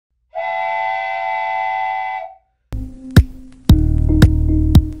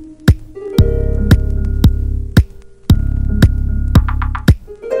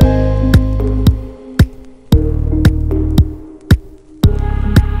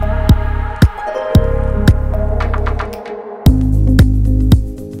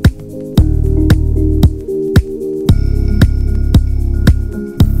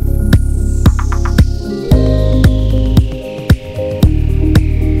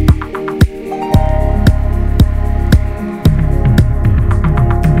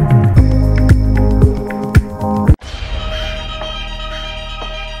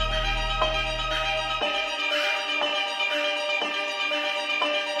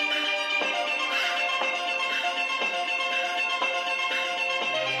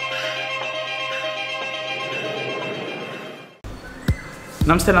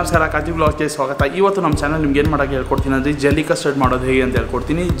ನಮಸ್ಕಾರ ಕಾಜಿ ಬ್ಲಾಗ್ಗೆ ಸ್ವಾಗತ. ಇವತ್ತು ನಮ್ಮ ಚಾನಲ್ ನಿಮ್ಗೆ ಏನು ಮಾಡೋಕ್ಕೆ ಹೇಳ್ಕೊಡ್ತೀನಿ ಅಂದರೆ ಜೆಲ್ಲಿ ಕಸ್ಟರ್ಡ್ ಮಾಡೋದು ಹೇಗೆ ಅಂತ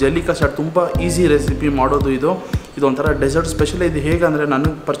ಹೇಳ್ಕೊಡ್ತೀನಿ. ಜೆಲ್ಲಿ ಕಸ್ಟರ್ಡ್ ತುಂಬ ಈಸಿ ರೆಸಿಪಿ ಮಾಡೋದು. ಇದು ಒಂಥರ ಡೆಸರ್ಟ್ ಸ್ಪೆಷಲ್. ಇದು ಹೇಗೆ ಅಂದರೆ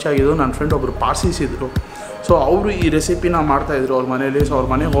ನನಗೆ ಪರಿಚಯ ಆಗಿದ್ದು ನನ್ನ ಫ್ರೆಂಡ್ ಒಬ್ಬರು ಪಾರ್ಸಿಸ್ ಇದ್ದರು. ಸೊ ಅವರು ಈ ರೆಸಿಪಿನ ಮಾಡ್ತಾಯಿದ್ರು ಅವ್ರ ಮನೇಲಿ. ಸೊ ಅವ್ರ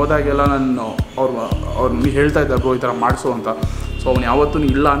ಮನೆಗೆ ಹೋದಾಗೆಲ್ಲ ನಾನು ಅವ್ರು ಹೇಳ್ತಾ ಇದ್ದ ಬ್ರೋ ಈ ಥರ ಮಾಡಿಸು ಅಂತ. ಸೊ ಅವ್ನು ಯಾವತ್ತೂ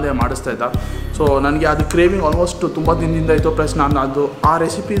ಇಲ್ಲ ಅಂದರೆ ಮಾಡಿಸ್ತಾ ಇದ್ದ. ಸೊ ನನಗೆ ಅದು ಕ್ರೇವಿಂಗ್ ಆಲ್ಮೋಸ್ಟ್ ತುಂಬ ದಿನದಿಂದ ಇತ್ತು. ಪ್ಲಸ್ ನಾನು ಆ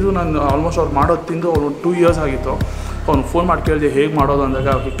ರೆಸಿಪಿದು ನಾನು ಆಲ್ಮೋಸ್ಟ್ ಅವ್ರು ಮಾಡೋದು ತಿಂದು ಅವ್ರು 2 years ಆಗಿತ್ತು. ಅವ್ನು ಫೋನ್ ಮಾಡಿ ಕೇಳಿದೆ ಹೇಗೆ ಮಾಡೋದು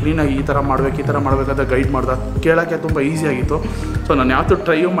ಅಂದಾಗ ಕ್ಲೀನಾಗಿ ಈ ಥರ ಮಾಡಬೇಕಂತ ಗೈಡ್ ಮಾಡ್ದೆ. ಕೇಳೋಕ್ಕೆ ತುಂಬ ಈಸಿಯಾಗಿತ್ತು. ಸೊ ನಾನು ಯಾವತ್ತೂ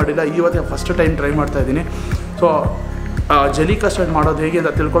ಟ್ರೈಯೂ ಮಾಡಿಲ್ಲ, ಇವತ್ತೇ ಫಸ್ಟ್ ಟೈಮ್ ಟ್ರೈ ಮಾಡ್ತಾಯಿದ್ದೀನಿ. ಸೊ ಜೆಲ್ಲಿ ಕಸ್ಟರ್ಡ್ ಮಾಡೋದು ಹೇಗೆ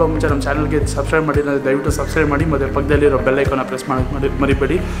ಅಂತ ತಿಳ್ಕೊಳ್ಳೋ ಮುಂಚೆ ನಮ್ಮ ಚಾನಲ್ಗೆ ಸಬ್ಸ್ಕ್ರೈಬ್ ಮಾಡಿಲ್ಲ ದಯವಿಟ್ಟು ಸಬ್ಸ್ಕ್ರೈಬ್ ಮಾಡಿ, ಮತ್ತು ಪಕ್ಕದಲ್ಲಿರೋ ಬೆಲ್ ಐಕಾನ್ನ ಪ್ರೆಸ್ ಮಾಡಿ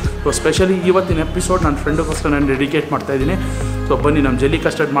ಮರಿಬೇಡಿ. ಸೊ ಸ್ಪೆಷಲಿ ಇವತ್ತಿನ ಎಪಿಸೋಡ್ ನನ್ನ ಫ್ರೆಂಡ್ಗೋಸ್ಕರ ನಾನು ಡೆಡಿಕೇಟ್ ಮಾಡ್ತಾಯಿದ್ದೀನಿ. ಸೊ ಬನ್ನಿ ನಮ್ಮ ಜೆಲ್ಲಿ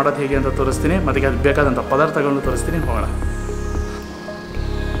ಕಸ್ಟರ್ಡ್ ಮಾಡೋದು ಹೇಗೆ ಅಂತ ತೋರಿಸ್ತೀನಿ, ಮತ್ತು ಅದಕ್ಕೆ ಬೇಕಾದಂಥ ಪದಾರ್ಥಗಳನ್ನು ತೋರಿಸ್ತೀನಿ. ಹೋಗೋಣ.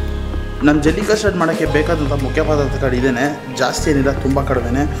 ನಮ್ಮ ಜೆಲ್ಲಿ ಕಸ್ಟರ್ಡ್ ಮಾಡೋಕ್ಕೆ ಬೇಕಾದಂಥ ಮುಖ್ಯ ಪದಾರ್ಥಗಳು ಇದೇನೆ, ಜಾಸ್ತಿ ಏನಿಲ್ಲ, ತುಂಬ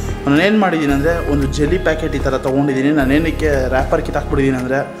ಕಡಿಮೆ. ನಾನೇನು ಮಾಡಿದ್ದೀನಿ ಅಂದರೆ ಒಂದು ಜೆಲ್ಲಿ ಪ್ಯಾಕೆಟ್ ಈ ಥರ ತೊಗೊಂಡಿದ್ದೀನಿ. ನಾನೇನಕ್ಕೆ ರ್ಯಾಪರ್ ಕಿತ್ತಾಕ್ಬಿಟ್ಟಿದ್ದೀನಿ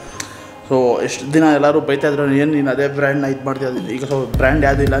ಅಂದರೆ, ಸೊ ಎಷ್ಟು ದಿನ ಎಲ್ಲರೂ ಬೈತಾಯಿದ್ರು ಏನು ನೀನು ಅದೇ ಬ್ರ್ಯಾಂಡ್ನ ಇದು ಮಾಡ್ತಿದ್ದೀನಿ. ಈಗ ಸೊ ಬ್ರ್ಯಾಂಡ್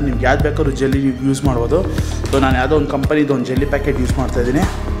ಯಾವುದೂ ಇಲ್ಲ, ನಿಮ್ಗೆ ಯಾವ್ದು ಬೇಕಾದ್ರೂ ಜೆಲ್ಲಿ ನೀವು ಯೂಸ್ ಮಾಡ್ಬೋದು. ಸೊ ನಾನು ಯಾವುದೋ ಒಂದು ಕಂಪನಿದು ಒಂದು ಜೆಲ್ಲಿ ಪ್ಯಾಕೆಟ್ ಯೂಸ್ ಮಾಡ್ತಾಯಿದ್ದೀನಿ.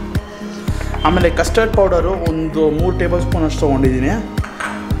 ಆಮೇಲೆ ಕಸ್ಟರ್ಡ್ ಪೌಡರು ಒಂದು 3 ಟೇಬಲ್ ಸ್ಪೂನ್ ಅಷ್ಟು ತೊಗೊಂಡಿದ್ದೀನಿ.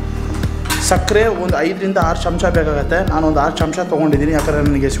 ಸಕ್ಕರೆ ಒಂದು 5 ರಿಂದ 6 ಚಮಚ ಬೇಕಾಗುತ್ತೆ. ನಾನು ಒಂದು 6 ಚಮಚ ತೊಗೊಂಡಿದ್ದೀನಿ, ಯಾಕಂದರೆ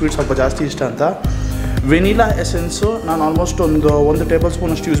ನನಗೆ ಸ್ವೀಟ್ ಸ್ವಲ್ಪ ಜಾಸ್ತಿ ಇಷ್ಟ ಅಂತ. ವೆನಿಲಾ ಎಸೆನ್ಸು ನಾನು ಆಲ್ಮೋಸ್ಟ್ ಒಂದು ಟೇಬಲ್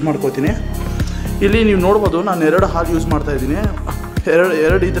ಸ್ಪೂನ್ ಅಷ್ಟು ಯೂಸ್ ಮಾಡ್ಕೋತೀನಿ. ಇಲ್ಲಿ ನೀವು ನೋಡ್ಬೋದು ನಾನು 2 ಹಾಲು ಯೂಸ್ ಮಾಡ್ತಾಯಿದ್ದೀನಿ.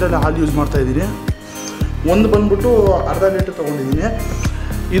 ಎರಡು ಇದರಲ್ಲಿ ಹಾಲು ಯೂಸ್ ಮಾಡ್ತಾಯಿದ್ದೀನಿ. ಒಂದು ಬಂದ್ಬಿಟ್ಟು ಅರ್ಧ ಲೀಟ್ರ್ ತೊಗೊಂಡಿದ್ದೀನಿ.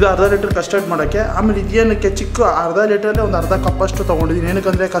 ಇದು ಅರ್ಧ ಲೀಟ್ರ್ ಕಸ್ಟರ್ಡ್ ಮಾಡೋಕ್ಕೆ. ಆಮೇಲೆ ಇದೇನಕ್ಕೆ ಚಿಕ್ಕ ಅರ್ಧ ಲೀಟ್ರಲ್ಲೇ ಒಂದು ಅರ್ಧ ಕಪ್ಪಷ್ಟು ತೊಗೊಂಡಿದ್ದೀನಿ.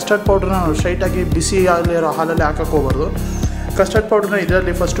 ಏನಕ್ಕಂದರೆ ಕಸ್ಟರ್ಡ್ ಪೌಡ್ರನ್ನ ಸ್ಟ್ರೈಟಾಗಿ ಬಿಸಿ ಇರೋ ಹಾಲಲ್ಲಿ ಹಾಕಕ್ಕೆ ಹೋಗ್ಬಾರ್ದು. ಕಸ್ಟರ್ಡ್ ಪೌಡ್ರನ್ನ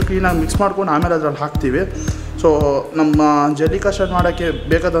ಇದರಲ್ಲಿ ಫಸ್ಟು ಕ್ಲೀನಾಗಿ ಮಿಕ್ಸ್ ಮಾಡ್ಕೊಂಡು ಆಮೇಲೆ ಅದರಲ್ಲಿ ಹಾಕ್ತೀವಿ. ಸೊ ನಮ್ಮ ಜೆಲ್ಲಿ ಕಸ್ಟರ್ಡ್ ಮಾಡೋಕ್ಕೆ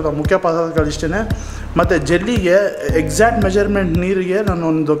ಬೇಕಾದಂಥ ಮುಖ್ಯ ಪದಾರ್ಥಗಳಿಷ್ಟೇ. ಮತ್ತು ಜೆಲ್ಲಿಗೆ ಎಕ್ಸಾಕ್ಟ್ ಮೆಜರ್ಮೆಂಟ್ ನೀರಿಗೆ ನಾನು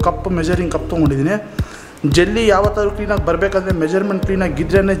ಒಂದು ಮೆಜರಿಂಗ್ ಕಪ್ ತೊಗೊಂಡಿದ್ದೀನಿ. ಜೆಲ್ಲಿ ಯಾವತ್ತಾದ್ರೂ ಕ್ಲೀನಾಗಿ ಬರಬೇಕಂದ್ರೆ ಮೆಜರ್ಮೆಂಟ್ ಕ್ಲೀನಾಗಿ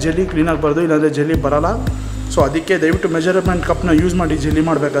ಇದ್ರೇ ಜೆಲ್ಲಿ ಕ್ಲೀನಾಗಿ ಬರೋದು, ಇಲ್ಲಾಂದರೆ ಜೆಲ್ಲಿ ಬರೋಲ್ಲ. ಸೊ ಅದಕ್ಕೆ ದಯವಿಟ್ಟು ಮೆಜರ್ಮೆಂಟ್ ಕಪ್ನ ಯೂಸ್ ಮಾಡಿ ಜೆಲ್ಲಿ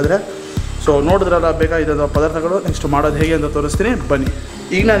ಮಾಡಬೇಕಾದ್ರೆ. ಸೊ ನೋಡಿದ್ರಲ್ಲ ಬೇಕಾಗಿದ್ದ ಪದಾರ್ಥಗಳು. ನೆಕ್ಸ್ಟ್ ಮಾಡೋದು ಹೇಗೆ ಅಂತ ತೋರಿಸ್ತೀನಿ, ಬನ್ನಿ.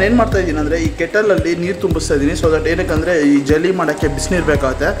 ಈಗ ನಾನು ಏನು ಮಾಡ್ತಾಯಿದ್ದೀನಿ ಅಂದರೆ ಈ ಕೆಟಲಲ್ಲಿ ನೀರು ತುಂಬಿಸ್ತಾ ಇದ್ದೀನಿ. ಸೊ ದಟ್ ಏನಕ್ಕಂದರೆ ಈ ಜೆಲ್ಲಿ ಮಾಡೋಕ್ಕೆ ಬಿಸಿನೀರು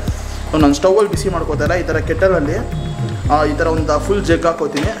ಬೇಕಾಗುತ್ತೆ. ಸೊ ನಾನು ಸ್ಟೌವಲ್ಲಿ ಬಿಸಿ ಮಾಡ್ಕೋತಾಯಿಲ್ಲ, ಈ ಥರ ಕೆಟಲಲ್ಲಿ ಈ ಥರ ಒಂದು ಫುಲ್ ಜಗ್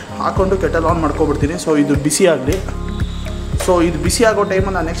ಹಾಕೋತೀನಿ. ಹಾಕ್ಕೊಂಡು ಕೆಟಲ್ ಆನ್ ಮಾಡ್ಕೊಬಿಡ್ತೀನಿ. ಸೊ ಇದು ಬಿಸಿ ಆಗಲಿ. ಸೊ ಇದು ಬಿಸಿ ಆಗೋ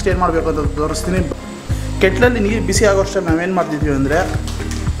ಟೈಮಲ್ಲಿ ನಾನು ನೆಕ್ಸ್ಟ್ ಏನು ಮಾಡಬೇಕು ಅಂತ ತೋರಿಸ್ತೀನಿ. ಕೆಟ್ಲಲ್ಲಿ ನೀರು ಬಿಸಿ ಆಗೋಷ್ಟು ನಾವೇನು ಮಾಡ್ತಿದ್ವಿ ಅಂದರೆ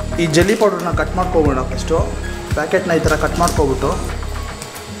ಈ ಜೆಲ್ಲಿ ಪೌಡ್ರನ್ನ ಕಟ್ ಮಾಡ್ಕೊಬೋಣ. ಫಸ್ಟು ಪ್ಯಾಕೆಟ್ನ ಈ ಥರ ಕಟ್ ಮಾಡ್ಕೊಬಿಟ್ಟು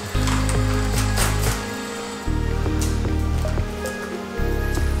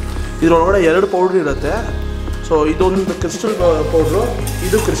ಇದರೊಳಗಡೆ 2 ಪೌಡ್ರ್ ಇರುತ್ತೆ. ಸೊ ಇದೊಂದು ಕ್ರಿಸ್ಟಲ್ ಪೌಡ್ರು,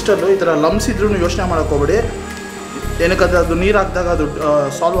 ಇದು ಕ್ರಿಸ್ಟಲ್ಲು. ಈ ಥರ ಲಮ್ಸ್ ಇದ್ರೂ ಯೋಚನೆ ಮಾಡೋಕ್ಕೋಗ್ಬೇಡಿ, ಏನಕ್ಕಂದರೆ ಅದು ನೀರು ಹಾಕಿದಾಗ ಅದು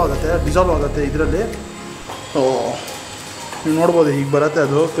ಡಿಸಾಲ್ವ್ ಆಗುತ್ತೆ ಇದರಲ್ಲಿ. ಸೊ ನೀವು ನೋಡ್ಬೋದು ಹೀಗೆ ಬರುತ್ತೆ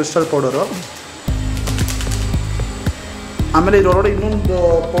ಅದು ಕ್ರಿಸ್ಟಲ್ ಪೌಡರು. ಆಮೇಲೆ ಇದರೊಳಗಡೆ ಇನ್ನೊಂದು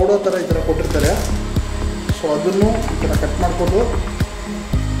ಪೌಡರ್ ಥರ ಈ ಥರ ಕೊಟ್ಟಿರ್ತಾರೆ. ಸೊ ಅದನ್ನು ಈ ಥರ ಕಟ್ ಮಾಡಿಕೊಂಡು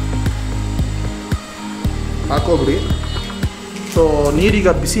ಹಾಕೋಬಿಡಿ. ಸೊ ನೀರೀಗ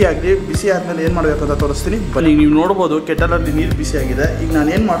ಬಿಸಿ ಆಗಲಿ. ಬಿಸಿ ಆದಮೇಲೆ ಏನು ಮಾಡಬೇಕಂತ ತೋರಿಸ್ತೀನಿ ಬನ್ನಿ. ನೀವು ನೋಡ್ಬೋದು ಕೆಟಲಲ್ಲಿ ನೀರು ಬಿಸಿಯಾಗಿದೆ. ಈಗ ನಾನು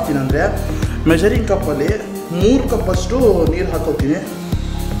ಏನು ಮಾಡ್ತೀನಿ ಅಂದರೆ ಮೆಜರಿಂಗ್ ಕಪ್ಪಲ್ಲಿ 3 ಕಪ್ಪಷ್ಟು ನೀರು ಹಾಕೋತೀನಿ.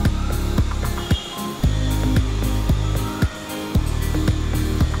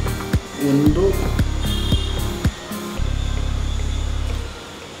 ಒಂದು,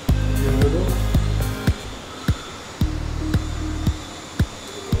 2,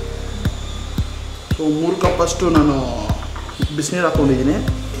 ಸೊ 3 ಕಪ್ಪಷ್ಟು ನಾನು ಬಿಸಿನೀರು ಹಾಕ್ಕೊಂಡಿದ್ದೀನಿ.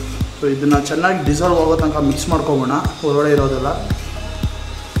 ಸೊ ಇದನ್ನು ಚೆನ್ನಾಗಿ ಡಿಸಾಲ್ವ್ ಆಗೋ ತನಕ ಮಿಕ್ಸ್ ಮಾಡ್ಕೊಬೋಣ, ಹೊರಗಡೆ ಇರೋದೆಲ್ಲ.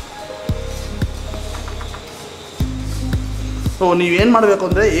 ಸೊ ನೀವೇನು ಮಾಡಬೇಕು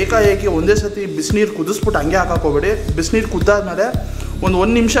ಅಂದರೆ ಏಕಾಏಕಿ ಒಂದೇ ಸತಿ ಬಿಸಿನೀರು ಕುದಿಸ್ಬಿಟ್ಟು ಹಂಗೆ ಹಾಕೋಬೇಡಿ. ಬಿಸಿನೀರು ಕುದ್ದಾದ್ಮೇಲೆ ಒಂದು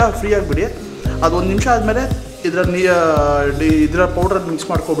 1 ನಿಮಿಷ ಫ್ರೀ ಆಗಿಬಿಡಿ. ಅದು 1 ನಿಮಿಷ ಆದಮೇಲೆ ಇದರ ಪೌಡ್ರಲ್ಲಿ ಮಿಕ್ಸ್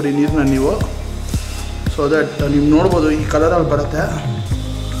ಮಾಡ್ಕೊಬಿಡಿ ನೀರನ್ನ ನೀವು. ಸೊ ದಟ್ ನೀವು ನೋಡ್ಬೋದು ಈ ಕಲರಲ್ಲಿ ಬರುತ್ತೆ.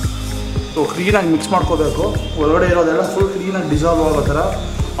 ಸೊ ಕ್ಲೀನಾಗಿ ಮಿಕ್ಸ್ ಮಾಡ್ಕೋಬೇಕು. ಹೊರಗಡೆ ಇರೋದೆಲ್ಲ ಫುಲ್ ಕ್ಲೀನಾಗಿ ಡಿಸಾಲ್ವ್ ಆಗೋ ಥರ.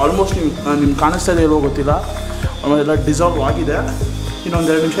 ಆಲ್ಮೋಸ್ಟ್ ನಿಮ್ಗೆ ಕಾಣಿಸ್ತಾ ಇದೆ ಇರೋ ಗೊತ್ತಿಲ್ಲ, ಆಮೇಲೆಲ್ಲ ಡಿಸಾಲ್ವ್ ಆಗಿದೆ. ಇನ್ನೊಂದು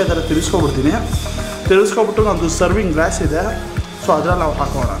 2 ನಿಮಿಷ ಈ ಥರ ತಿರುಗಿಸ್ಕೊಬಿಟ್ಟು ನಮ್ಮದು ಸರ್ವಿಂಗ್ ಗ್ಲಾಸ್ ಇದೆ. ಸೊ ಅದರಲ್ಲಿ ನಾವು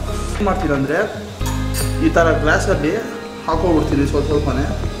ಹಾಕೋಣ. ಏನು ಮಾಡ್ತೀನಿ ಅಂದರೆ ಈ ಥರ ಗ್ಲಾಸಲ್ಲಿ ಹಾಕೋಬಿಡ್ತೀನಿ ಸ್ವಲ್ಪನೇ.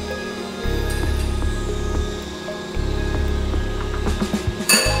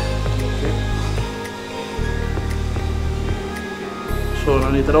 ಸೊ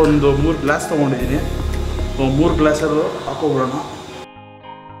ನಾನು ಈ ಥರ ಒಂದು 3 ಗ್ಲಾಸ್ ತೊಗೊಂಡಿದ್ದೀನಿ. 3 ಗ್ಲಾಸಲ್ಲೂ ಹಾಕೋಬಿಡೋಣ.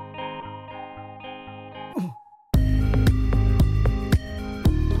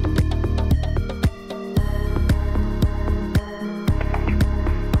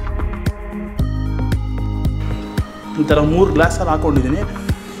 ಈ ಥರ 3 ಗ್ಲಾಸಲ್ಲಿ ಹಾಕ್ಕೊಂಡಿದ್ದೀನಿ.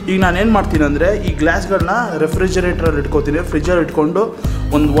 ಈಗ ನಾನೇನು ಮಾಡ್ತೀನಿ ಅಂದರೆ ಈ ಗ್ಲಾಸ್ಗಳನ್ನ ರೆಫ್ರಿಜರೇಟ್ರಲ್ಲಿ ಇಟ್ಕೊತೀನಿ. ಫ್ರಿಜ್ಜಲ್ಲಿ ಇಟ್ಕೊಂಡು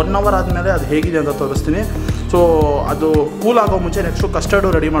ಒಂದು 1 ಅವರ್ ಆದಮೇಲೆ ಅದು ಹೇಗಿದೆ ಅಂತ ತೋರಿಸ್ತೀನಿ. ಸೊ ಅದು ಕೂಲ್ ಆಗೋ ಮುಂಚೆ ನೆಕ್ಸ್ಟು ಕಸ್ಟರ್ಡು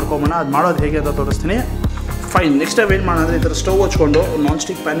ರೆಡಿ ಮಾಡ್ಕೊಂಬೋಣ. ಅದು ಮಾಡೋದು ಹೇಗೆ ಅಂತ ತೋರಿಸ್ತೀನಿ. ಫೈನ್. ನೆಕ್ಸ್ಟ್ ಟೈಮ್ ಏನು ಮಾಡೋಣ ಅಂದರೆ ಈ ಥರ ಸ್ಟವ್ ಹಚ್ಕೊಂಡು ನಾನ್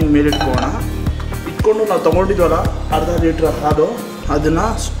ಸ್ಟಿಕ್ ಪ್ಯಾನಿಗೆ ಮೇಲೆ ಇಟ್ಕೊಳ್ಳೋಣ. ಇಟ್ಕೊಂಡು ನಾವು ತೊಗೊಂಡಿದ್ವಲ್ಲ ಅರ್ಧ ಲೀಟ್ರ್ ಹಾಲು ಅದನ್ನು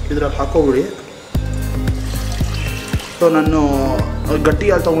ಇದ್ರಲ್ಲಿ ಹಾಕೋಬಿಡಿ. ಸೊ ನಾನು ಗಟ್ಟಿ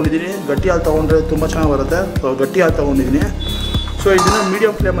ಹಾಲು ತೊಗೊಂಡಿದ್ದೀನಿ. ಗಟ್ಟಿ ಹಾಲು ತೊಗೊಂಡ್ರೆ ತುಂಬ ಚೆನ್ನಾಗಿ ಬರುತ್ತೆ. ಸೊ ಗಟ್ಟಿ ಹಾಲು ತೊಗೊಂಡಿದ್ದೀನಿ. ಸೊ ಇದನ್ನು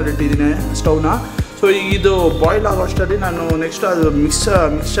ಮೀಡಿಯಮ್ ಫ್ಲೇಮಲ್ಲಿ ಇಟ್ಟಿದ್ದೀನಿ ಸ್ಟವ್ನ. ಸೊ ಇದು ಬಾಯ್ಲ್ ಆಗೋ ಅಷ್ಟರಲ್ಲಿ ನಾನು ನೆಕ್ಸ್ಟ್ ಅದು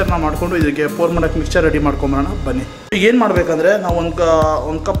ಮಿಕ್ಸ್ಚರ್ನ ಮಾಡಿಕೊಂಡು ಇದಕ್ಕೆ ಪೋರ್ ಮಾಡೋಕ್ಕೆ ಮಿಕ್ಸ್ಚರ್ ರೆಡಿ ಮಾಡ್ಕೊಂಬರೋಣ ಬನ್ನಿ. ಈಗ ಏನು ಮಾಡಬೇಕಂದ್ರೆ ನಾವು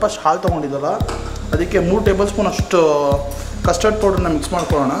ಒಂದು ಕಪ್ಪಷ್ಟು ಹಾಲು ತೊಗೊಂಡಿದ್ದಲ್ಲ ಅದಕ್ಕೆ 3 ಟೇಬಲ್ ಸ್ಪೂನ್ ಅಷ್ಟು ಕಸ್ಟರ್ಡ್ ಪೌಡ್ರನ್ನ ಮಿಕ್ಸ್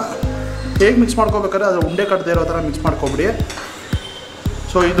ಮಾಡ್ಕೊಳ್ಳೋಣ. ಹೇಗೆ ಮಿಕ್ಸ್ ಮಾಡ್ಕೋಬೇಕಾದ್ರೆ ಅದು ಉಂಡೆ ಕಟ್ಟದೇ ಇರೋ ಥರ ಮಿಕ್ಸ್ ಮಾಡ್ಕೊಬಿಡಿ.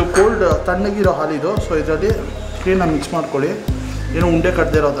 ಸೊ ಇದು ಕೋಲ್ಡ್ ತಣ್ಣಗಿರೋ ಹಾಲಿದು. ಸೊ ಇದರಲ್ಲಿ ಕ್ಲೀನಾಗಿ ಮಿಕ್ಸ್ ಮಾಡ್ಕೊಳ್ಳಿ, ಏನು ಉಂಡೆ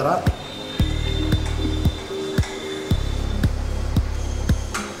ಕಟ್ಟದೇ ಇರೋ ಥರ.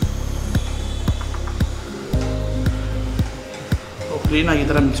 ಕ್ಲೀನಾಗಿ ಈ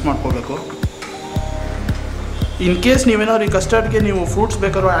ಥರ ಮಿಕ್ಸ್ ಮಾಡ್ಕೋಬೇಕು. ಇನ್ ಕೇಸ್ ನೀವೇನಾದ್ರು ಈ ಕಸ್ಟರ್ಡ್ಗೆ ನೀವು ಫ್ರೂಟ್ಸ್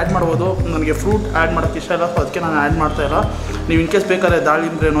ಬೇಕಾದ್ರೂ ಆ್ಯಡ್ ಮಾಡ್ಬೋದು. ನನಗೆ ಫ್ರೂಟ್ ಆ್ಯಡ್ ಮಾಡೋಕ್ಕೆ ಇಷ್ಟ ಇಲ್ಲ, ಸೊ ಅದಕ್ಕೆ ನಾನು ಆ್ಯಡ್ ಮಾಡ್ತಾಯಿಲ್ಲ. ನೀವು ಇನ್ ಕೇಸ್ ಬೇಕಾದ್ರೆ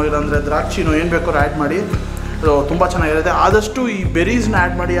ದಾಳಿಂಬ್ರೆನೋ ಇಲ್ಲಾಂದರೆ ದ್ರಾಕ್ಷಿನೋ ಏನು ಬೇಕಾದ್ರೂ ಆ್ಯಡ್ ಮಾಡಿ, ತುಂಬ ಚೆನ್ನಾಗಿರುತ್ತೆ. ಆದಷ್ಟು ಈ ಬೆರೀಸ್ನ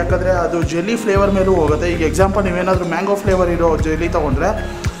ಆ್ಯಡ್ ಮಾಡಿ, ಯಾಕಂದರೆ ಅದು ಜೆಲ್ಲಿ ಫ್ಲೇವರ್ ಮೇಲೂ ಹೋಗುತ್ತೆ. ಈಗ ಎಕ್ಸಾಂಪಲ್ ನೀವೇನಾದರೂ ಮ್ಯಾಂಗೋ ಫ್ಲೇವರ್ ಇರೋ ಜೆಲ್ಲಿ ತೊಗೊಂಡ್ರೆ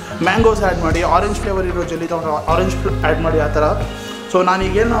ಮ್ಯಾಂಗೋಸ್ ಆ್ಯಡ್ ಮಾಡಿ, ಆರೆಂಜ್ ಫ್ಲೇವರ್ ಇರೋ ಜೆಲ್ಲಿ ತೊಗೊಂಡ್ರೆ ಆರೆಂಜ್ ಆ್ಯಡ್ ಮಾಡಿ, ಆ ಥರ. ಸೊ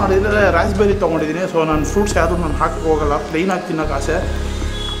ನಾನೀಗೇನು ಮಾಡಿದರೆ ರಾಸ್ಬೆರಿ ತೊಗೊಂಡಿದ್ದೀನಿ. ಸೊ ನಾನು ಫ್ರೂಟ್ಸ್ ಯಾವುದೂ ನಾನು ಹಾಕಕ್ಕೆ ಹೋಗೋಲ್ಲ, ಪ್ಲೇನಾಗಿ ತಿನ್ನೋಕೆ ಆಸೆ.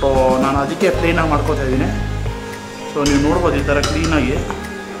 ಸೊ ನಾನು ಅದಕ್ಕೆ ಪ್ಲೇನಾಗಿ ಮಾಡ್ಕೊತಾ ಇದ್ದೀನಿ. ಸೊ ನೀವು ನೋಡ್ಬೋದು ಈ ಥರ ಕ್ಲೀನಾಗಿ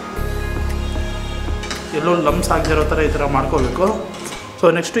ಎಲ್ಲೋ ಲಮ್ಸ್ ಆಗದಿರೋ ಥರ ಈ ಥರ ಮಾಡ್ಕೋಬೇಕು. ಸೊ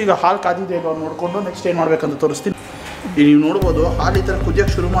ನೆಕ್ಸ್ಟು ಈಗ ಹಾಲು ಕಾದಿದೆ ಇವಾಗ ನೋಡಿಕೊಂಡು ನೆಕ್ಸ್ಟ್ ಏನು ಮಾಡಬೇಕಂತ ತೋರಿಸ್ತೀನಿ. ಈಗ ನೀವು ನೋಡ್ಬೋದು ಹಾಲು ಈ ಥರ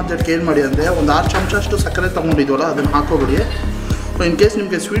ಕುದಿಯೋಕ್ಕೆ ಶುರು ಮಾಡಿದಕ್ಕೆ ಏನು ಮಾಡಿ ಅಂದರೆ ಒಂದು 6 ಚಮಚ ಅಷ್ಟು ಸಕ್ಕರೆ ತೊಗೊಂಡಿದ್ವಲ್ಲ ಅದನ್ನು ಹಾಕೋಬಿಡಿ. ಸೊ ಇನ್ ಕೇಸ್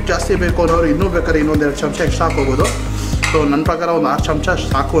ನಿಮಗೆ ಸ್ವೀಟ್ ಜಾಸ್ತಿ ಬೇಕು ಅನ್ನೋರು ಇನ್ನೂ ಬೇಕಾದ್ರೆ ಇನ್ನೊಂದು 2 ಚಮಚ ಎಕ್ಸ್ಟ್ರಾ ಹಾಕೋಬೋದು. ಸೊ ನನ್ನ ಪ್ರಕಾರ ಒಂದು 6 ಚಮಚ ಅಷ್ಟು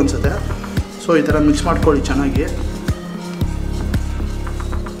ಸಾಕು ಅನಿಸುತ್ತೆ. ಸೊ ಈ ಥರ ಮಿಕ್ಸ್ ಮಾಡ್ಕೊಳ್ಳಿ ಚೆನ್ನಾಗಿ.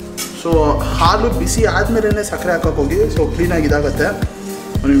 ಸೊ ಹಾಲು ಬಿಸಿ ಆದಮೇಲೆ ಸಕ್ಕರೆ ಹಾಕೋಕೆ ಹೋಗಿ. ಸೊ ಕ್ಲೀನಾಗಿ ಇದಾಗುತ್ತೆ.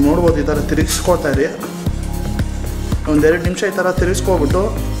 ನೀವು ನೋಡ್ಬೋದು ಈ ಥರ ತಿರುಗಿಸ್ಕೊಳ್ತಾ ಇರಿ. ಒಂದು 2 ನಿಮಿಷ ಈ ಥರ ತಿರುಗಿಸ್ಕೊಬಿಟ್ಟು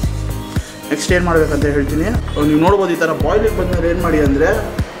ನೆಕ್ಸ್ಟ್ ಏನು ಮಾಡಬೇಕಂತ ಹೇಳ್ತೀನಿ. ನೀವು ನೋಡ್ಬೋದು ಈ ಥರ ಬಾಯ್ಲಿಗೆ ಬಂದಮೇಲೆ ಏನು ಮಾಡಿ ಅಂದರೆ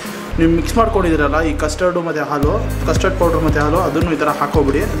ನೀವು ಮಿಕ್ಸ್ ಮಾಡ್ಕೊಂಡಿದ್ದೀರಲ್ಲ ಈ ಕಸ್ಟರ್ಡು ಮತ್ತು ಹಾಲು, ಕಸ್ಟರ್ಡ್ ಪೌಡ್ರ್ ಮತ್ತು ಹಾಲು, ಅದನ್ನು ಈ ಥರ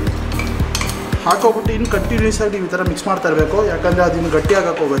ಹಾಕೋಬಿಡಿ. ಹಾಕೋಬಿಟ್ಟು ಇನ್ನು ಕಂಟಿನ್ಯೂಸ್ ಆಗಿ ನೀವು ಈ ಥರ ಮಿಕ್ಸ್ ಮಾಡ್ತಾ ಇರಬೇಕು, ಯಾಕಂದರೆ ಅದು ಇನ್ನು ಗಟ್ಟಿ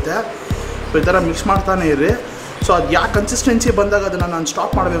ಆಗಕ್ಕೆ ಹೋಗುತ್ತೆ. ಸೊ ಈ ಥರ ಮಿಕ್ಸ್ ಮಾಡ್ತಾನೆ ಇರ್ರಿ. ಸೊ ಅದು ಯಾವ ಕನ್ಸಿಸ್ಟೆನ್ಸಿ ಬಂದಾಗ ಅದನ್ನು ನಾನು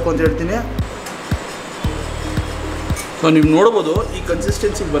ಸ್ಟಾಪ್ ಮಾಡಬೇಕು ಅಂತ ಹೇಳ್ತೀನಿ. ಸೊ ನೀವು ನೋಡ್ಬೋದು ಈ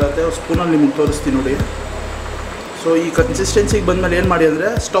ಕನ್ಸಿಸ್ಟೆನ್ಸಿಗೆ ಬರುತ್ತೆ. ಸ್ಪೂನಲ್ಲಿ ನಿಮಗೆ ತೋರಿಸ್ತೀನಿ ನೋಡಿ. ಸೊ ಈ ಕನ್ಸಿಸ್ಟೆನ್ಸಿಗೆ ಬಂದಮೇಲೆ ಏನು ಮಾಡಿ ಅಂದರೆ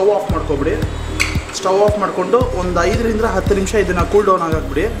ಸ್ಟವ್ ಆಫ್ ಮಾಡ್ಕೊಬಿಡಿ. ಸ್ಟವ್ ಆಫ್ ಮಾಡಿಕೊಂಡು ಒಂದು 5 ರಿಂದ 10 ನಿಮಿಷ ಇದನ್ನು ಕೂಲ್ ಡೌನ್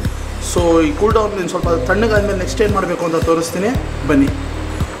ಆಗಾಕ್ಬಿಡಿ. ಸೊ ಈ ಕೂಲ್ ಡೌನ್ ಸ್ವಲ್ಪ ತಣ್ಣಗಾದ್ಮೇಲೆ ನೆಕ್ಸ್ಟ್ ಏನು ಮಾಡಬೇಕು ಅಂತ ತೋರಿಸ್ತೀನಿ ಬನ್ನಿ.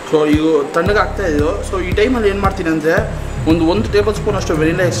 ಸೊ ಈಗ ತಣ್ಣಗಾಗ್ತಾ ಇದೆಯೋ. ಸೊ ಈ ಟೈಮಲ್ಲಿ ಏನು ಮಾಡ್ತೀನಿ ಅಂದರೆ ಒಂದು ಟೇಬಲ್ ಸ್ಪೂನ್ ಅಷ್ಟು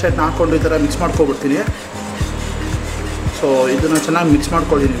ವೆನಿಲಾ ಎಕ್ಸ್ಟ್ರಾಕ್ಟ್ನ ಹಾಕ್ಕೊಂಡು ಈ ಥರ ಮಿಕ್ಸ್ ಮಾಡ್ಕೊಬಿಡ್ತೀನಿ. ಸೊ ಇದನ್ನು ಚೆನ್ನಾಗಿ ಮಿಕ್ಸ್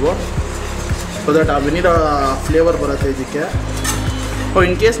ಮಾಡ್ಕೊಳ್ಳಿ ನೀವು, ಸೊ ದಟ್ ಆ ವೆನಿಲಾ ಫ್ಲೇವರ್ ಬರುತ್ತೆ ಇದಕ್ಕೆ. ಸೊ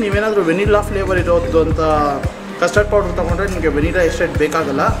ಇನ್ ಕೇಸ್ ನೀವೇನಾದರೂ ವೆನಿಲಾ ಫ್ಲೇವರ್ ಇರೋದು ಅಂತ ಕಸ್ಟರ್ಡ್ ಪೌಡ್ರ್ ತೊಗೊಂಡ್ರೆ ನಿಮಗೆ ವೆನಿಲಾ ಎಕ್ಸ್ಟ್ರಾಕ್ಟ್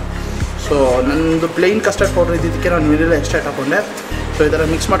ಬೇಕಾಗಲ್ಲ. ಸೊ ನನ್ನದು ಪ್ಲೇನ್ ಕಸ್ಟರ್ಡ್ ಪೌಡ್ರ್ ಇದ್ದಿದ್ದಕ್ಕೆ ನಾನು ವೆನಿಲಾ ಎಕ್ಸ್ಟ್ರಾಕ್ಟ್ ಹಾಕ್ಕೊಂಡೆ. ಸೊ ಈ ಥರ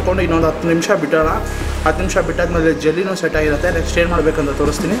ಮಿಕ್ಸ್ ಮಾಡಿಕೊಂಡು ಇನ್ನೊಂದು 10 ನಿಮಿಷ ಬಿಟ್ಟೋಣ. 10 ನಿಮಿಷ ಬಿಟ್ಟಾದ್ಮೇಲೆ ಜೆಲ್ಲಿನೂ ಸೆಟ್ ಆಗಿರುತ್ತೆ. ನೆಕ್ಸ್ಟ್ ಏನು ಮಾಡಬೇಕಂತ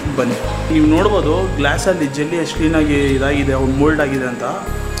ತೋರಿಸ್ತೀನಿ ಬನ್ನಿ. ನೀವು ನೋಡ್ಬೋದು ಗ್ಲಾಸಲ್ಲಿ ಜೆಲ್ಲಿ ಎಷ್ಟು ಕ್ಲೀನಾಗಿ ಇದಾಗಿದೆ, ಒಂದು ಮೋಲ್ಡ್ ಆಗಿದೆ ಅಂತ.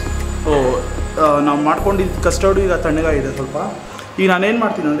 ಸೊ ನಾವು ಮಾಡ್ಕೊಂಡಿದ್ದು ಕಸ್ಟರ್ಡು ಈಗ ತಣ್ಣಗಾಗಿದೆ ಸ್ವಲ್ಪ. ಈಗ ನಾನೇನು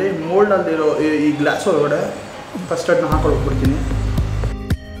ಮಾಡ್ತೀನಿ ಅಂದರೆ ಮೋಲ್ಡಲ್ಲಿರೋ ಈ ಗ್ಲಾಸ್ ಒಳಗಡೆ ಕಸ್ಟರ್ಡ್ನ ಹಾಕೊಂಡು ಹೋಗ್ಬಿಡ್ತೀನಿ.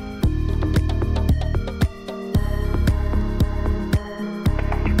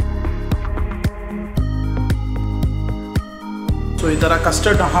 ಸೊ ಈ ಥರ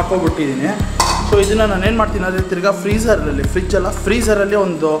ಕಸ್ಟರ್ಡ್ನ ಹಾಕೋಬಿಟ್ಟಿದ್ದೀನಿ. ಸೊ ಇದನ್ನು ನಾನೇನು ಮಾಡ್ತೀನಿ ಅಂದರೆ ತಿರ್ಗಾ ಫ್ರೀಝರಲ್ಲಿ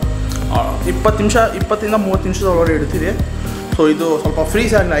ಒಂದು 20 ನಿಮಿಷ 20ರಿಂದ 30 ನಿಮಿಷದ ಒಳಗಡೆ ಇಡ್ತೀವಿ. ಸೊ ಇದು ಸ್ವಲ್ಪ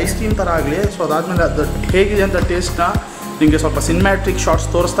ಫ್ರೀಸ್ ಆಗಲಿ, ಐಸ್ ಕ್ರೀಮ್ ಥರ ಆಗಲಿ. ಸೊ ಅದಾದಮೇಲೆ ಅದು ಹೇಗಿದೆ ಅಂತ ಟೇಸ್ಟ್ನ ನಿಮಗೆ ಸ್ವಲ್ಪ ಸಿನಿಮ್ಯಾಟ್ರಿಕ್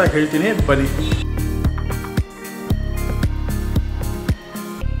ಶಾರ್ಟ್ಸ್ ತೋರಿಸ್ತಾ ಹೇಳ್ತೀನಿ ಬನ್ನಿ.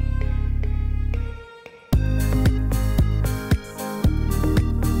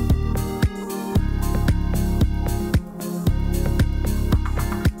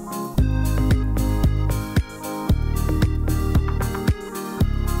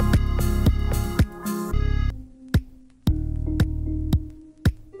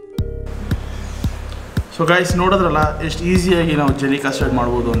 ಸೊ ಗೈಸ್ ನೋಡಿದ್ರಲ್ಲ ಎಷ್ಟು ಈಸಿಯಾಗಿ ನಾವು ಜೆಲ್ಲಿ ಕಸ್ಟರ್ಡ್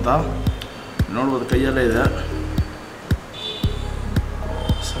ಮಾಡ್ಬೋದು ಅಂತ. ನೋಡ್ಬೋದು ಕೈಯಲ್ಲೇ ಇದೆ,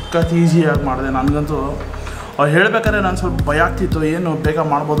 ಸಖತ್ ಈಸಿಯಾಗಿ ಮಾಡಿದೆ. ನನಗಂತೂ ಅವ್ರು ಹೇಳಬೇಕಾದ್ರೆ ನಾನು ಸ್ವಲ್ಪ ಭಯ ಆಗ್ತಿತ್ತು, ಏನು ಬೇಗ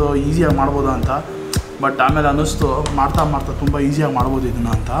ಮಾಡ್ಬೋದು, ಈಸಿಯಾಗಿ ಮಾಡ್ಬೋದು ಅಂತ. ಬಟ್ ಆಮೇಲೆ ಅನ್ನಿಸ್ತು ಮಾಡ್ತಾ ಮಾಡ್ತಾ ತುಂಬ ಈಸಿಯಾಗಿ ಮಾಡ್ಬೋದು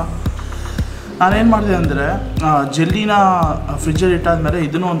ಇದನ್ನು ಅಂತ. ನಾನೇನು ಮಾಡಿದೆ ಅಂದರೆ ಜೆಲ್ಲಿನ ಫ್ರಿಜ್ಜಲ್ಲಿ ಇಟ್ಟಾದ್ಮೇಲೆ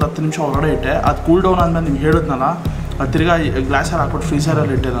ಇದನ್ನು ಒಂದು 10 ನಿಮಿಷ ಹೊರಗಡೆ ಇಟ್ಟೆ. ಅದು ಕೂಲ್ ಡೌನ್ ಆದಮೇಲೆ ನಿಮ್ಗೆ ಹೇಳಿದ್ನಲ್ಲ ತಿರ್ಗಾ ಗ್ಲಾಸಲ್ಲಿ ಹಾಕ್ಬಿಟ್ಟು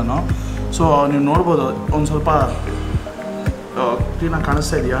ಫ್ರೀಸರಲ್ಲಿ ಇಟ್ಟೆ ನಾನು. ಸೊ ನೀವು ನೋಡ್ಬೋದು ಒಂದು ಸ್ವಲ್ಪ ಕ್ಲೀನಾಗಿ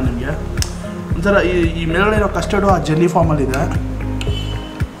ಕಾಣಿಸ್ತಾ ಇದೆಯಾ ನಿಮಗೆ? ಒಂಥರ ಈ ಮೇಲ್ಗಡೆ ಇರೋ ಕಸ್ಟರ್ಡು ಆ ಜೆಲ್ಲಿ ಫಾರ್ಮಲ್ಲಿದೆ.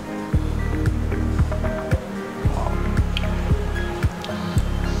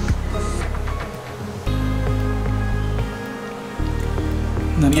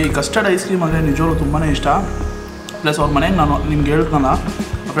 ನನಗೆ ಈ ಕಸ್ಟರ್ಡ್ ಐಸ್ ಕ್ರೀಮ್ ಅಂದರೆ ನಿಜವಾಗ್ಲೂ ತುಂಬಾ ಇಷ್ಟ. ಪ್ಲಸ್ ಅವ್ರ ಮನೆಗೆ ನಾನು ನಿಮ್ಗೆ ಹೇಳ್ತನಲ್ಲ,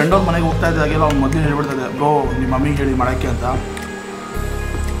 ಫ್ರೆಂಡ್ ಅವ್ರ ಮನೆಗೆ ಹೋಗ್ತಾ ಇದ್ದಾಗೆಲ್ಲ ಅವ್ನು ಮೊದಲೇ ಹೇಳ್ಬಿಡ್ತದೆ, ಬ್ರೋ ನಿಮ್ಮ ಮಮ್ಮಿಗೆ ಹೇಳಿ ಮಾಡೋಕ್ಕೆ ಅಂತ.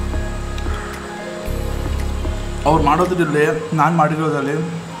 ಅವ್ರು ಮಾಡೋದ್ರಲ್ಲಿ ನಾನು ಮಾಡಿರೋದ್ರಲ್ಲಿ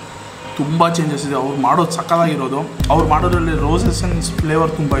ತುಂಬ ಚೇಂಜಸ್ ಇದೆ. ಅವ್ರು ಮಾಡೋದು ಸಕ್ಕತ್ತಾಗಿರೋದು. ಅವ್ರು ಮಾಡೋದ್ರಲ್ಲಿ ರೋಸ್ ಎಸೆನ್ಸ್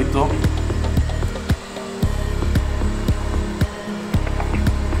ಫ್ಲೇವರ್ ತುಂಬ ಇತ್ತು.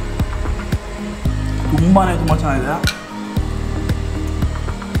 ತುಂಬಾ ಚೆನ್ನಾಗಿದೆ,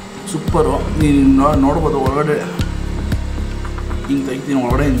 ಸೂಪರು. ನೀನು ನೋಡ್ಬೋದು ಒಳಗಡೆ ಹಿಂಗೆ ತೆಗಿತೀನಿ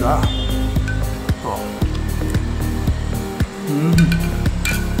ಒಳಗಡೆಯಿಂದ.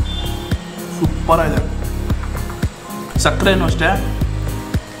 ಸೂಪರಾಗಿದೆ. ಸಕ್ಕರೆನೂ ಅಷ್ಟೇ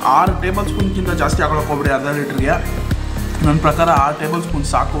 6 ಟೇಬಲ್ ಸ್ಪೂನ್ಗಿಂತ ಜಾಸ್ತಿ ಹಾಕೊಳಕ್ಕೆ ಹೋಗ್ಬಿಡಿ ಅರ್ಧ ಲೀಟ್ರಿಗೆ. ನನ್ನ ಪ್ರಕಾರ 6 ಟೇಬಲ್ ಸ್ಪೂನ್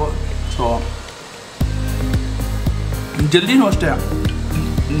ಸಾಕು. ಸೊ ಜಲ್ದಿನೂ ಅಷ್ಟೇ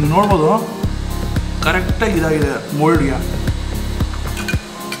ನೋಡ್ಬೋದು ಕರೆಕ್ಟಾಗಿ ಇದಾಗಿದೆ ಮೋಲ್ಡ್ಗೆ.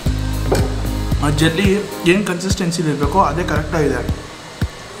 ಆ ಜಲ್ಲಿ ಏನು ಕನ್ಸಿಸ್ಟೆನ್ಸಿಲಿ ಇರಬೇಕೋ ಅದೇ ಕರೆಕ್ಟಾಗಿದೆ.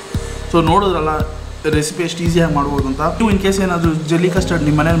 ಸೊ ನೋಡಿದ್ರಲ್ಲ ರೆಸಿಪಿ ಎಷ್ಟು ಈಸಿಯಾಗಿ ಮಾಡ್ಬೋದು ಅಂತ. ನೀವು ಇನ್ ಕೇಸ್ ಏನಾದರೂ ಜೆಲ್ಲಿ ಕಸ್ಟರ್ಡ್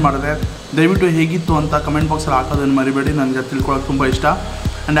ನಿಮ್ಮ ಮನೇಲಿ ಮಾಡಿದ್ರೆ ದಯವಿಟ್ಟು ಹೇಗಿತ್ತು ಅಂತ ಕಮೆಂಟ್ ಬಾಕ್ಸಲ್ಲಿ ಹಾಕೋದನ್ನು ಮರಿಬೇಡಿ. ನನಗೆ ತಿಳ್ಕೊಳ್ಳೋಕೆ ತುಂಬ ಇಷ್ಟ.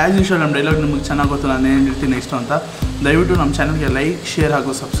 ಆ್ಯಂಡ್ ಆ್ಯಸ್ ಯೂಶುವಲ್ ನಮ್ಮ ಡೈಲಾಗ್ ನಿಮಗೆ ಚೆನ್ನಾಗಿ ಗೊತ್ತು, ನಾನು ಏನು ಹೇಳ್ತೀನಿ ನೆಕ್ಸ್ಟ್ ಅಂತ. ದಯವಿಟ್ಟು ನಮ್ಮ ಚಾನಲ್ಗೆ ಲೈಕ್, ಶೇರ್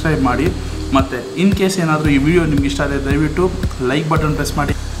ಹಾಗೂ ಸಬ್ಸ್ಕ್ರೈಬ್ ಮಾಡಿ. ಮತ್ತು ಇನ್ ಕೇಸ್ ಏನಾದರೂ ಈ ವಿಡಿಯೋ ನಿಮ್ಗೆ ಇಷ್ಟ ಆದರೆ ದಯವಿಟ್ಟು ಲೈಕ್ ಬಟನ್ ಪ್ರೆಸ್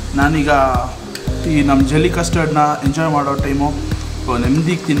ಮಾಡಿ. ನಾನೀಗ ಈ ನಮ್ಮ ಜೆಲ್ಲಿ ಕಸ್ಟರ್ಡ್ನ ಎಂಜಾಯ್ ಮಾಡೋ ಟೈಮು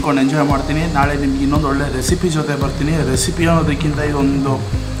ನೆಮ್ಮದಿಗೆ ತಿನ್ಕೊಂಡು ಎಂಜಾಯ್ ಮಾಡ್ತೀನಿ. ನಾಳೆ ನಿಮ್ಗೆ ಇನ್ನೊಂದು ಒಳ್ಳೆ ರೆಸಿಪಿ ಜೊತೆ ಬರ್ತೀನಿ. ರೆಸಿಪಿ ಅನ್ನೋದಕ್ಕಿಂತ ಇದೊಂದು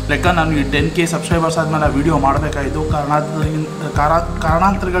ಲೆಕ್ಕ ನನಗೆ 10K ಸಬ್ಸ್ಕ್ರೈಬರ್ಸ್ ಆದಮೇಲೆ ಆ ವಿಡಿಯೋ ಮಾಡಬೇಕಾಯಿತು.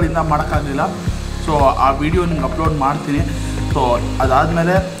 ಕಾರಣಾಂತರಗಳಿಂದ ಮಾಡೋಕ್ಕಾಗಲಿಲ್ಲ. ಸೊ ಆ ವಿಡಿಯೋ ನಿಮ್ಗೆ ಅಪ್ಲೋಡ್ ಮಾಡ್ತೀನಿ. ಸೊ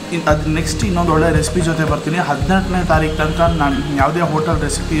ಅದಾದಮೇಲೆ ಅದು ನೆಕ್ಸ್ಟ್ ಇನ್ನೊಂದು ಒಳ್ಳೆ ರೆಸಿಪಿ ಜೊತೆ ಬರ್ತೀನಿ. 18ನೇ ತಾರೀಕು ತನಕ ನಾನು ಯಾವುದೇ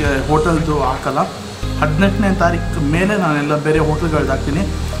ಹೋಟೆಲ್ದು ಹಾಕಲ್ಲ. 18ನೇ ತಾರೀಕು ಮೇಲೆ ನಾನೆಲ್ಲ ಬೇರೆ ಹೋಟೆಲ್ಗಳ್ದು ಹಾಕ್ತೀನಿ.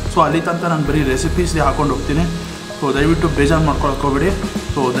 ಸೊ ಅಲ್ಲಿ ತನಕ ನಾನು ಬರೀ ರೆಸಿಪೀಸ್ಗೆ ಹಾಕ್ಕೊಂಡು ಹೋಗ್ತೀನಿ. ಸೊ ದಯವಿಟ್ಟು ಬೇಜಾರು ಮಾಡ್ಕೊಳಕ್ಕೆ ಹೋಗ್ಬೇಡಿ.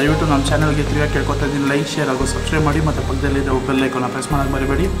 ಸೊ ದಯವಿಟ್ಟು ನಮ್ಮ ಚಾನಲ್ಗೆ ತಿರ್ಗಾ ಕೇಳ್ಕೊತಾ ಇದ್ದೀನಿ, ಲೈಕ್, ಶೇರ್ ಹಾಗೂ ಸಬ್ಸ್ಕ್ರೈಬ್ ಮಾಡಿ. ಮತ್ತು ಪಕ್ಕದಲ್ಲಿರೋ ಬೆಲ್ ಐಕಾನ್ನ ಪ್ರೆಸ್ ಮಾಡೋಕ್ಕೆ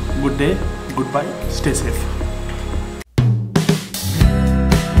ಮರಿಬೇಡಿ. Good day, good bye, stay safe.